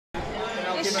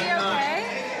Is she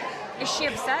okay? Is she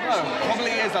upset? Or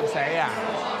Probably is upset,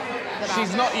 yeah.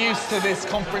 She's not used to this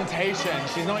confrontation.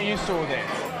 She's not used to all this.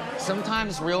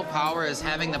 Sometimes real power is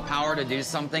having the power to do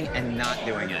something and not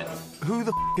doing it. Who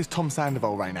the is Tom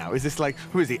Sandoval right now? Is this like,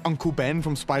 who is he, Uncle Ben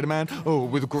from Spider-Man? Oh,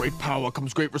 with great power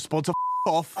comes great response.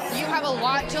 Off. You have a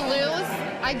lot to lose.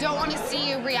 I don't want to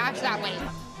see you react that way.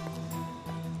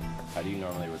 How do you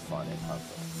normally respond in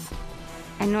conflict?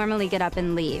 I normally get up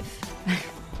and leave.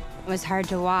 It was hard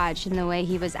to watch in the way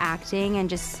he was acting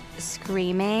and just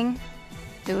screaming.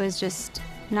 It was just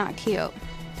not cute.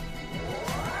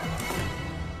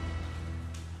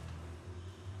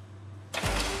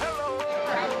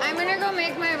 I'm gonna go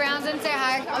make my rounds and say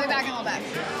hi. I'll be back in a little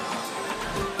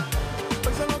bit.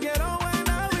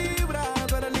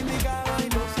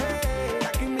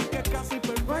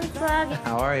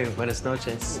 How are you? Buenas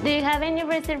noches. Do you have any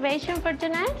reservation for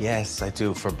tonight? Yes, I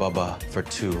do, for Bubba, for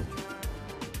 2.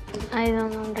 I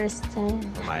don't understand.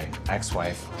 My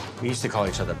ex-wife, we used to call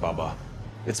each other Bubba.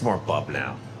 It's more Bub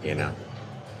now, you know?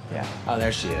 Yeah. Oh,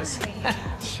 there she is.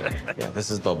 Sure. Yeah, this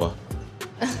is Bubba.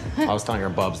 I was telling her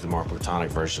Bub's the more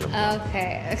platonic version of Bub.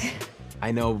 Okay.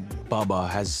 I know Bubba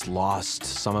has lost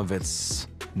some of its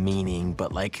meaning,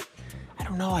 but like, I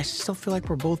don't know, I still feel like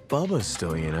we're both Bubbas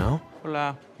still, you know?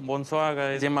 Hola, bonsoir,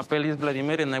 guys. My name is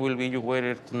Vladimir, and I will be your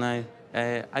waiter tonight.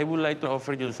 I would like to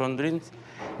offer you some drinks.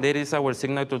 There is our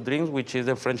signature drink, which is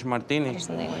the French martini.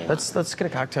 Let's get a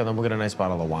cocktail, then we'll get a nice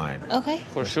bottle of wine. Okay.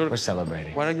 For sure. We're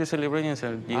celebrating. What are you celebrating,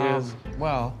 sir? Years,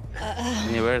 Well,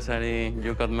 anniversary,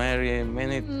 you got married,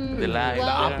 many the life. The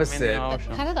opposite.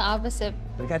 Kind of the opposite.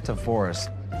 we got divorced.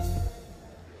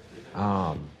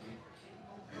 Oh,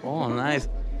 nice.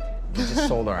 We just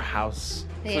sold our house.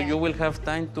 So you will have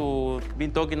time to be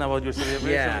talking about your celebration.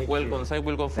 Yeah. Welcome. I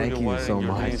will go for Thank your you water so and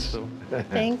your much. drinks, so.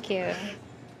 Thank you.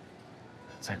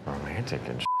 It's like romantic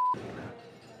and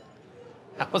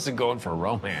I wasn't going for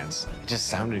romance. It just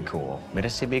sounded cool.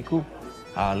 Merci beaucoup.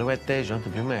 Alouette, je te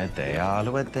promets.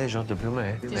 Alouette, je te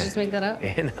promets. Did you just make that up?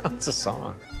 You know, it's a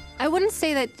song. I wouldn't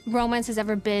say that romance has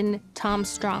ever been Tom's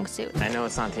strong suit. I know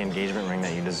it's not the engagement ring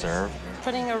that you deserve.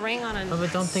 putting a ring on a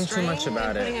but don't think too much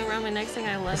about it. Putting it around my neck saying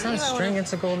I love It's you. not a string,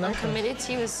 it's a gold I'm necklace. committed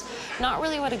to you is not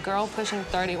really what a girl pushing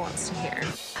 30 wants to hear.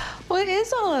 What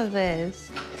is all of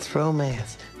this? It's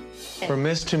romance. From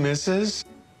Miss to Mrs.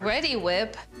 Ready,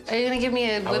 Whip. Are you gonna give me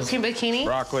a whipped cream bikini?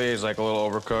 Broccoli is like a little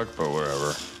overcooked, but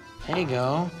whatever. There you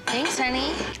go. Thanks,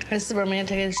 honey. This is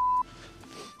romantic as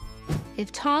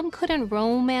If Tom couldn't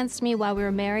romance me while we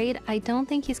were married, I don't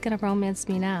think he's gonna romance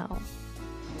me now.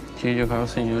 Here you have,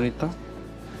 señorita.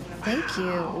 Thank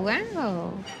you.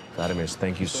 Wow. Vladimir,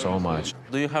 thank you so much.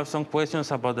 Do you have some questions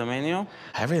about the menu?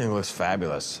 Everything looks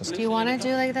fabulous. Do you want to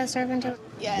do like that serve and toast?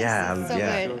 Yes. Yeah, So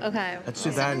yeah. good. Okay. Let's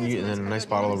do that and then a nice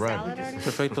bottle of red.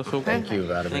 Perfecto, super. Thank you,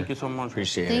 Vladimir. Thank you so much.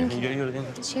 Appreciate Thank it. you. Enjoy your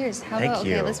dinner. Cheers. How Thank about,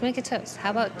 you. okay, let's make a toast.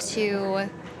 How about to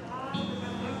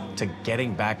To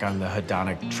getting back on the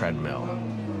hedonic treadmill.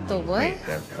 the what? Wait,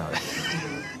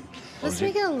 Let's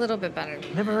make it a little bit better.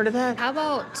 Never heard of that? How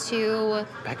about to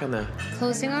Back on the...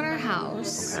 closing on our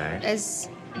house, Okay. as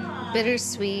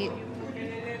bittersweet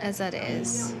as that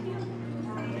is.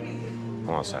 Hold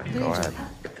on a second. Go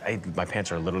ahead. My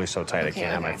pants are literally so tight, I Okay,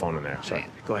 can't have my okay. phone in there. So Okay.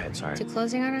 go ahead, sorry. To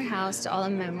closing on our house, to all the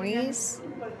memories,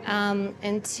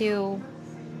 and to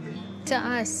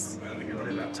us.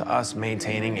 To us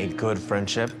maintaining a good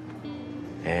friendship.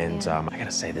 And I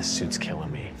gotta say, this suit's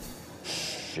killing me.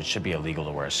 It should be illegal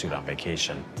to wear a suit on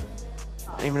vacation.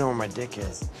 I don't even know where my dick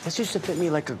is. This used to fit me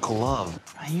like a glove.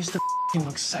 I used to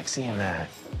look sexy in that.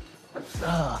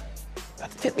 Ugh. That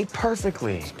fit me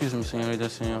perfectly. Excuse me, señorita,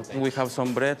 señor. We have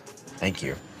some bread. Thank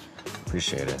you.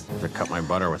 Appreciate it. I cut my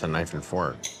butter with a knife and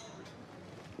fork.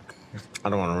 I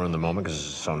don't want to ruin the moment because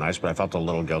it's so nice, but I felt a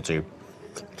little guilty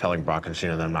telling Brock and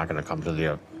Scheana that I'm not going to come to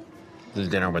the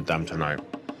dinner with them tonight.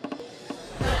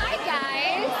 Hi,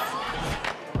 guys.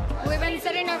 We've been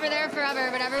sitting over there forever,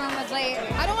 but everyone was late.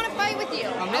 I don't want to fight with you.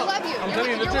 I love you. I'm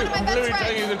telling you the You're truth. one of my I'm best literally friends.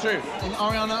 telling you the truth. And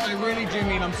Ariana, I really do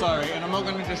mean I'm sorry, and I'm not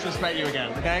going to disrespect you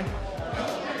again, okay?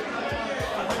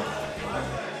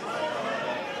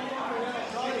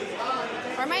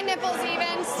 Are my nipples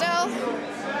even still?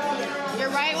 Your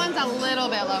right one's a little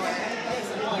bit lower.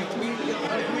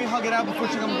 Can we hug it out before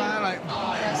she comes back? Like...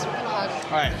 Yes, we're gonna hug.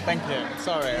 All right, thank you.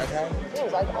 Sorry, okay?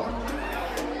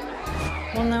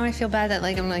 Well, now I feel bad that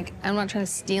I'm not trying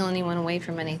to steal anyone away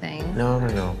from anything.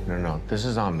 No. This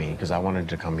is on me because I wanted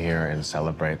to come here and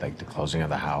celebrate the closing of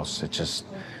the house. It just,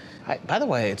 by the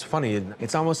way, it's funny.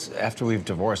 It's almost after we've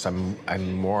divorced,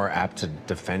 I'm more apt to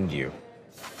defend you.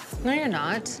 No, you're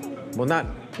not. Well, not.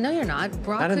 No, you're not.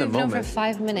 Brock Not in could the have known for moment.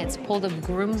 5 minutes, pulled a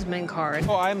groomsman card.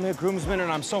 Oh, I'm a groomsman,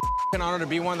 and I'm so honored to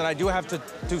be one that I do have to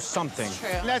do something. True.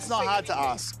 That's not hard to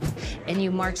ask. And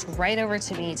you marched right over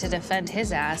to me to defend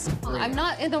his ass. I'm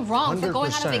not in the wrong for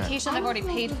going on a 100%. vacation I've already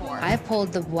paid for. I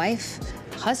pulled the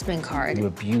wife-husband card. You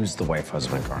abused the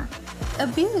wife-husband card.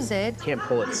 Abuse it. You can't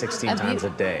pull it 16 times a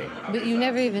day. But you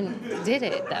never even did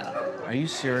it, though. Are you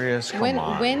serious? Come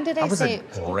on. When did I say...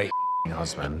 was a great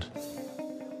husband.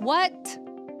 What?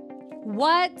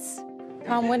 What?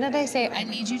 Tom, when did I say, I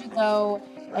need you to go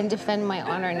and defend my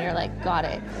honor, and you're like, got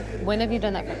it. When have you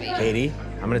done that for me? Katie,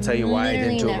 I'm gonna tell you why I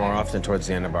didn't do Literally it more never. often towards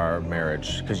the end of our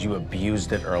marriage. Because you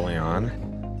abused it early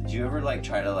on. Did you ever like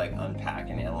try to like unpack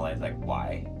and analyze like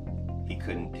why he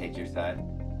couldn't take your side?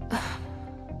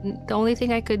 The only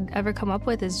thing I could ever come up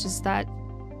with is just that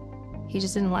he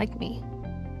just didn't like me.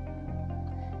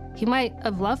 He might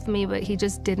have loved me, but he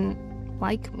just didn't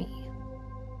like me.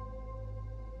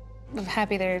 I'm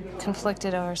happy they're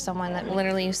conflicted over someone that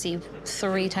literally you see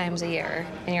 3 times a year,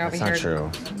 and you're over That's here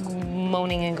not true.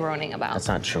 moaning and groaning about. That's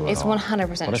not true It's at all. 100%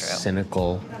 What a true.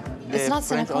 cynical. It's not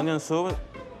French cynical. onion soup.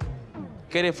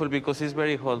 Careful because it's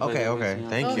very hot. by Okay, the way, okay. yeah.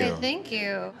 Thank Okay, you. thank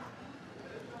you.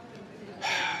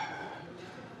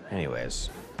 Anyways.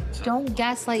 Don't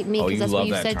gaslight me, Oh, because you that's love what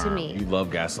you that said term. to me. You love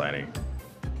gaslighting.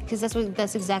 Because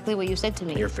that's exactly what you said to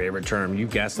me. Your favorite term. You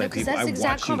gaslight Because people. that's I the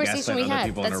exact watch you conversation gaslight we other had.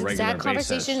 people That's on a the regular exact basis.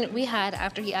 conversation we had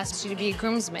after he asked you to be a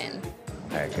groomsman.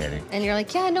 Hey, Katie. And you're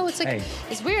like, yeah, no, it's like, Hey.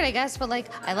 it's weird, I guess, but like,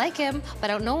 I like him, but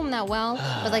I don't know him that well.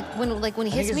 But like, when he I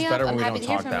think hits it's me up, better when I'm we happy don't to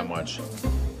hear talk from that him. much.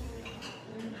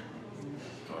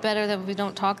 Better that we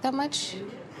don't talk that much.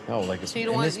 No, like So you in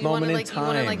don't want, this you want moment to in like, time. you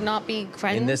want to like not be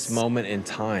friends. In this moment in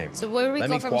time. So where do we Let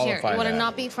go me from here? qualify You want to that.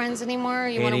 not be friends anymore?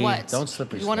 You want to Katie, what? don't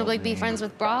slippery You want to slope like be me. friends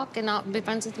with Brock and not be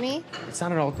friends with me? It's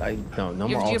not at all. No more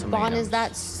Your ultimatums. bond is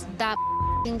that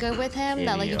f***ing good with him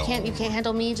that like you can't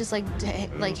handle me just like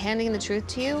like handing the truth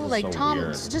to you. Like so Tom,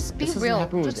 weird. just be This doesn't real.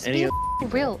 happen with Just any be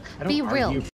of- real. I don't Be real.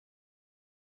 argue